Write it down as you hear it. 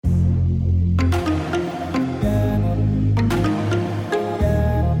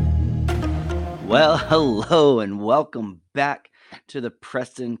Well, hello and welcome back to the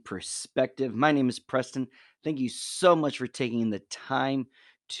Preston Perspective. My name is Preston. Thank you so much for taking the time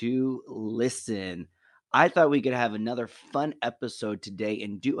to listen. I thought we could have another fun episode today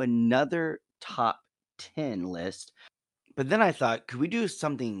and do another top 10 list. But then I thought, could we do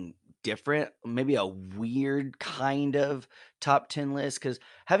something different? Maybe a weird kind of top 10 list? Because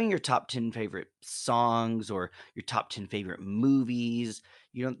having your top 10 favorite songs or your top 10 favorite movies,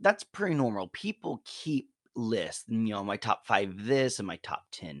 that's pretty normal. People keep lists, my top five this and my top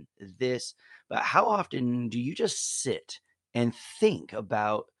 10 this. But how often do you just sit and think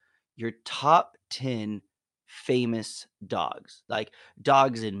about your top 10 famous dogs? Like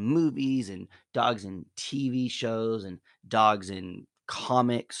dogs in movies and dogs in TV shows and dogs in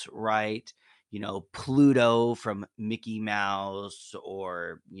comics, right? Pluto from Mickey Mouse,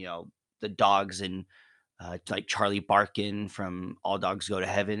 or the dogs in like Charlie Barkin from All Dogs Go to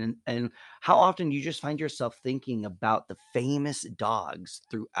Heaven. And how often do you just find yourself thinking about the famous dogs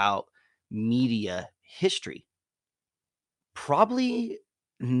throughout media history? Probably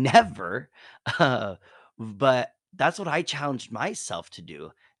never. Uh, but that's what I challenged myself to do.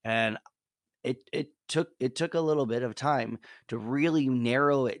 And it took a little bit of time to really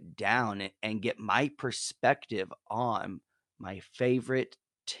narrow it down and get my perspective on my favorite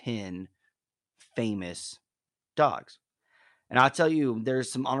 10 famous dogs. And I'll tell you, there's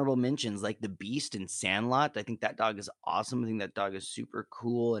some honorable mentions like the Beast in Sandlot. I think that dog is awesome. I think that dog is super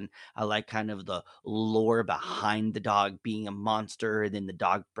cool. And I like kind of the lore behind the dog being a monster. And then the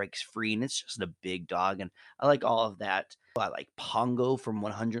dog breaks free and it's just a big dog. And I like all of that. I like Pongo from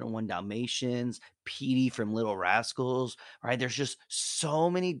 101 Dalmatians, Petey from Little Rascals, right? There's just so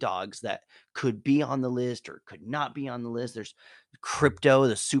many dogs that could be on the list or could not be on the list. There's Crypto,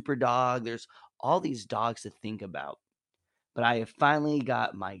 the super dog. There's all these dogs to think about, but I have finally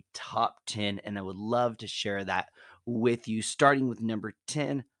got my top 10, and I would love to share that with you, starting with number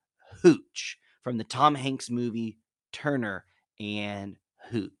 10, Hooch, from the Tom Hanks movie Turner and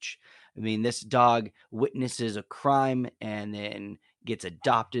Hooch. I mean, this dog witnesses a crime and then gets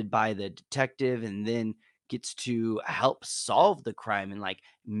adopted by the detective and then gets to help solve the crime and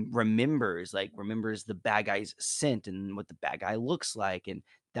remembers the bad guy's scent and what the bad guy looks like. And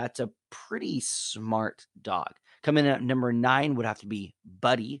that's a pretty smart dog. Coming in at number 9 would have to be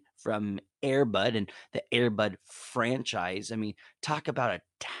Buddy from Air Bud and the Air Bud franchise. I mean, talk about a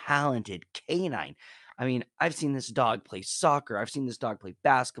talented canine. I mean, I've seen this dog play soccer. I've seen this dog play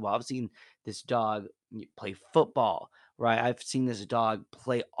basketball. I've seen this dog play football, right? I've seen this dog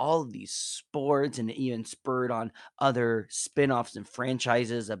play all of these sports, and it even spurred on other spin-offs and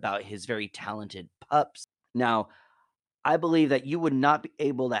franchises about his very talented pups. Now, I believe that you would not be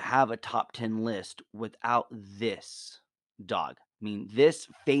able to have a top 10 list without this dog. I mean, this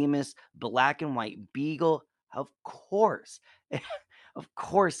famous black and white beagle, of course, of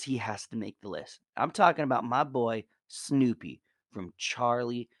course, he has to make the list. I'm talking about my boy Snoopy from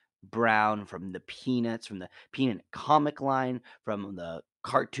Charlie Brown, from the Peanuts, from the Peanut comic line, from the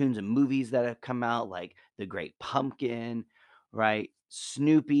cartoons and movies that have come out, like The Great Pumpkin, right?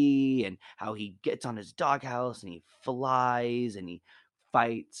 Snoopy and how he gets on his doghouse and he flies and he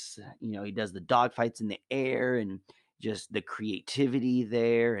fights. He does the dog fights in the air and just the creativity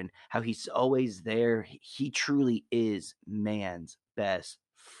there and how he's always there. He truly is man's best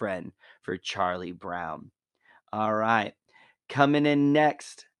friend for Charlie Brown. All right. Coming in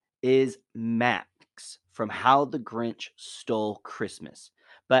next is Max from How the Grinch Stole Christmas.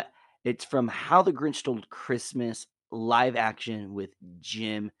 But it's from How the Grinch Stole Christmas live action with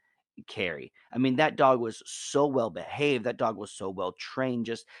Jim Carrey. I mean, that dog was so well behaved. That dog was so well trained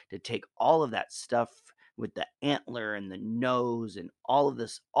just to take all of that stuff with the antler and the nose and all of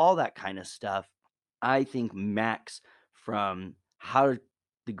this, all that kind of stuff. I think Max from How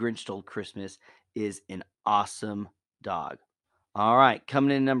the Grinch Stole Christmas is an awesome dog. All right,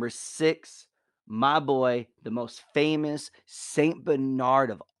 coming in number 6, my boy, the most famous Saint Bernard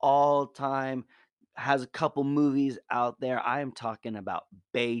of all time, has a couple movies out there. I am talking about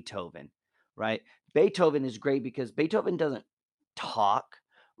Beethoven, right? Beethoven is great because Beethoven doesn't talk.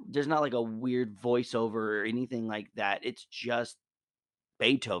 There's not like a weird voiceover or anything like that. It's just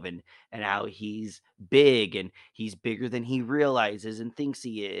Beethoven and how he's big and he's bigger than he realizes and thinks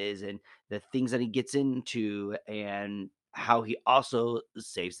he is, and the things that he gets into, and how he also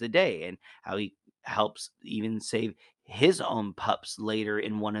saves the day and how he helps even save his own pups later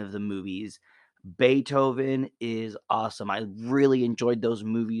in one of the movies. Beethoven is awesome. I really enjoyed those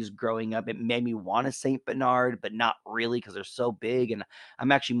movies growing up. It made me want a Saint Bernard, but not really because they're so big. And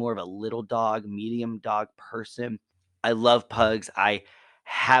I'm actually more of a little dog, medium dog person. I love pugs. I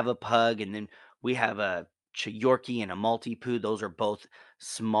have a pug, and then We have a Yorkie and a Maltipoo. Those are both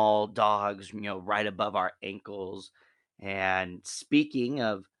small dogs, right above our ankles. And speaking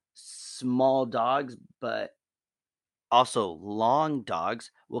of small dogs, but also long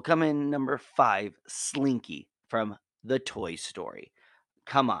dogs, will come in number 5, Slinky from the Toy Story.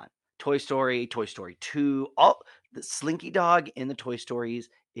 Come on. Toy Story, Toy Story 2, all the Slinky Dog in the Toy Stories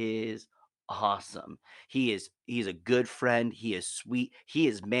is awesome. He's a good friend, he is sweet. He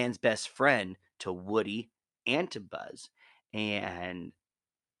is man's best friend to Woody and to Buzz. And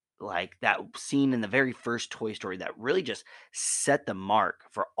like that scene in the very first Toy Story that really just set the mark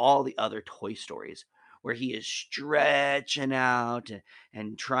for all the other Toy Stories, where he is stretching out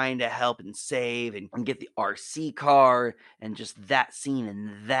and trying to help and save and get the RC car. And just that scene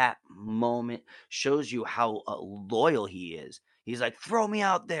and that moment shows you how loyal he is. He's like, throw me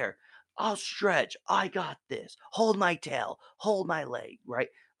out there. I'll stretch. I got this. Hold my tail. Hold my leg. Right?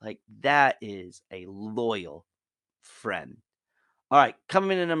 Like that is a loyal friend. All right,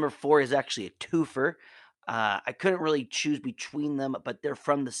 coming in at number 4 is actually a twofer. I couldn't really choose between them, but they're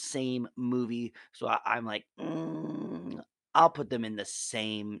from the same movie, so I'm like, I'll put them in the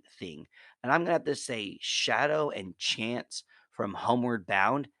same thing. And I'm gonna have to say Shadow and Chance from Homeward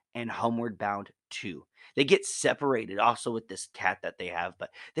Bound and Homeward Bound 2. They get separated also with this cat that they have,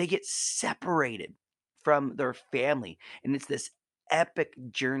 but they get separated from their family, and it's this epic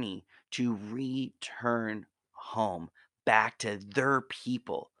journey to return home back to their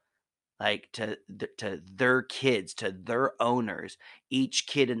people, like to their kids, to their owners. Each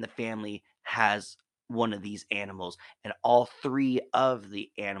kid in the family has one of these animals, and all three of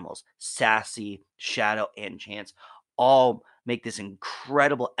the animals, Sassy, Shadow, and Chance, all make this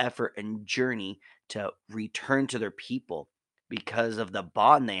incredible effort and journey to return to their people because of the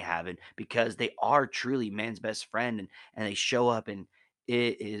bond they have and because they are truly man's best friend. And they show up, and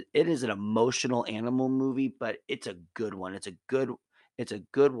it is an emotional animal movie, but it's a good one. It's a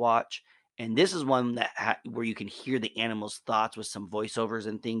good watch. And this is one that where you can hear the animals' thoughts with some voiceovers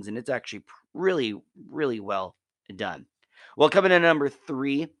and things, and it's actually really, really well done. Well, coming in at number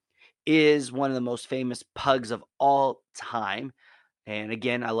 3 is one of the most famous pugs of all time. And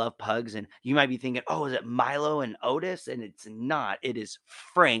again, I love pugs. And you might be thinking, oh, is it Milo and Otis? And it's not. It is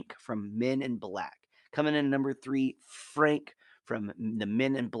Frank from Men in Black. Coming in number 3, Frank from the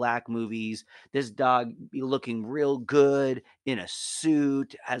Men in Black movies. This dog be looking real good in a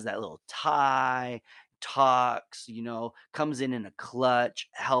suit, has that little tie, talks, comes in a clutch,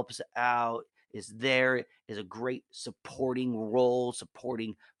 helps out, is there, is a great supporting role,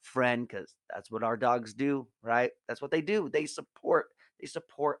 supporting friend, because that's what our dogs do, right? That's what they do. They support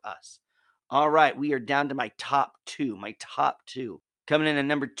us. All right, we are down to my top two. My top two. Coming in at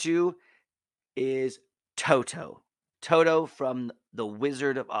number 2 is Toto. Toto from The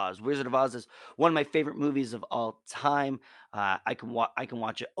Wizard of Oz. Wizard of Oz is one of my favorite movies of all time. I can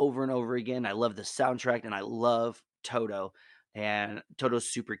watch it over and over again. I love the soundtrack, and I love Toto. And Toto's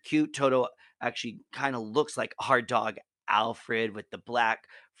super cute. Toto actually kind of looks like our dog Alfred with the black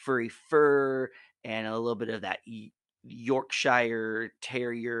furry fur and a little bit of that Yorkshire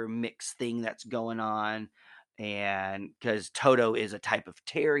Terrier mix thing that's going on. And because Toto is a type of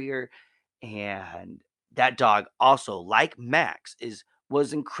terrier, and that dog also, like Max,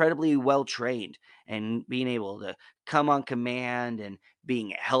 was incredibly well trained and being able to come on command and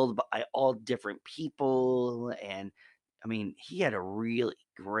being held by all different people. And I mean, he had a really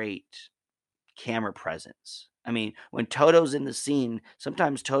great camera presence. I mean, when Toto's in the scene,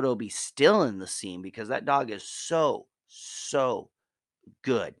 sometimes Toto will be still in the scene because that dog is so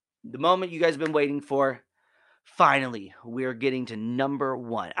good. The moment you guys have been waiting for. Finally, we're getting to number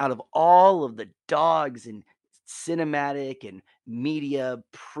 1. Out of all of the dogs in cinematic and media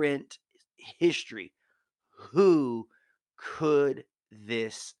print history, who could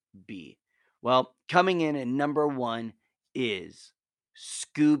this be? Well, coming in at number 1 is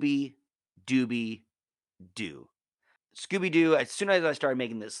Scooby Dooby Doo. Scooby Doo, as soon as I started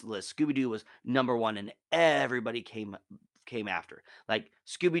making this list, Scooby Doo was number 1, and everybody came after. Like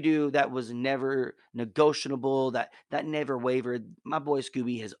Scooby Doo, that was never negotiable. That never wavered. My boy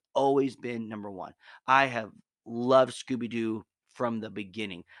Scooby has always been number 1. I have loved Scooby Doo from the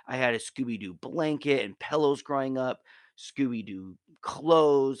beginning. I had a Scooby Doo blanket and pillows growing up, Scooby Doo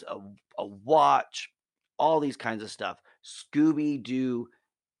clothes, a watch, all these kinds of stuff. Scooby Doo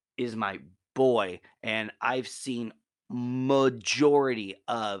is my boy, and I've seen majority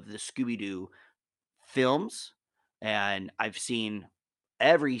of the Scooby-Doo films, and I've seen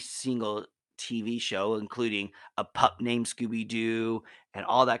every single TV show, including A Pup Named Scooby-Doo and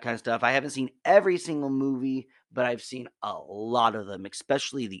all that kind of stuff. I haven't seen every single movie, but I've seen a lot of them,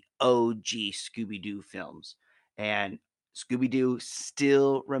 especially the OG Scooby-Doo films. And Scooby-Doo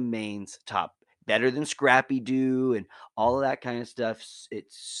still remains top. Better than Scrappy-Doo and all of that kind of stuff.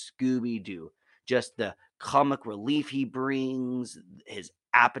 It's Scooby-Doo. Just the comic relief he brings, his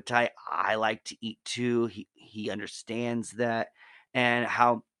appetite. I like to eat too. He understands that, and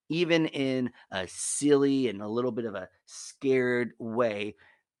how even in a silly and a little bit of a scared way,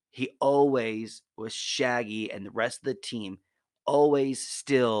 he always was Shaggy and the rest of the team always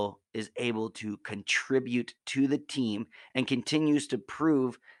still is able to contribute to the team and continues to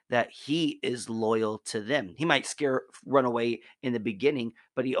prove that he is loyal to them. He might run away in the beginning,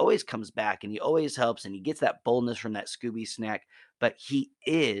 but he always comes back and he always helps and he gets that boldness from that Scooby snack. But he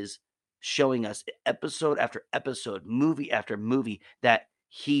is showing us episode after episode, movie after movie, that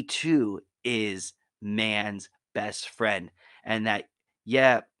he too is man's best friend. And that,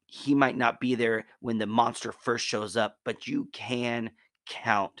 yeah, he might not be there when the monster first shows up, but you can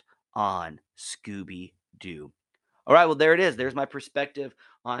count on Scooby Doo. All right, well, there it is. There's my perspective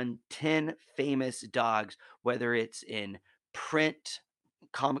on 10 famous dogs, whether it's in print,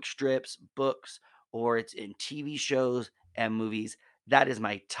 comic strips, books, or it's in TV shows and movies. That is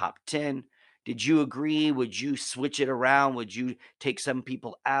my top 10. Did you agree? Would you switch it around? Would you take some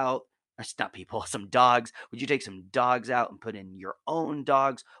people out? Or not people, some dogs. Would you take some dogs out and put in your own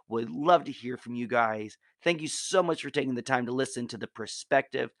dogs? Would love to hear from you guys. Thank you so much for taking the time to listen to the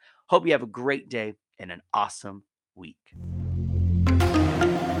perspective. Hope you have a great day and an awesome week.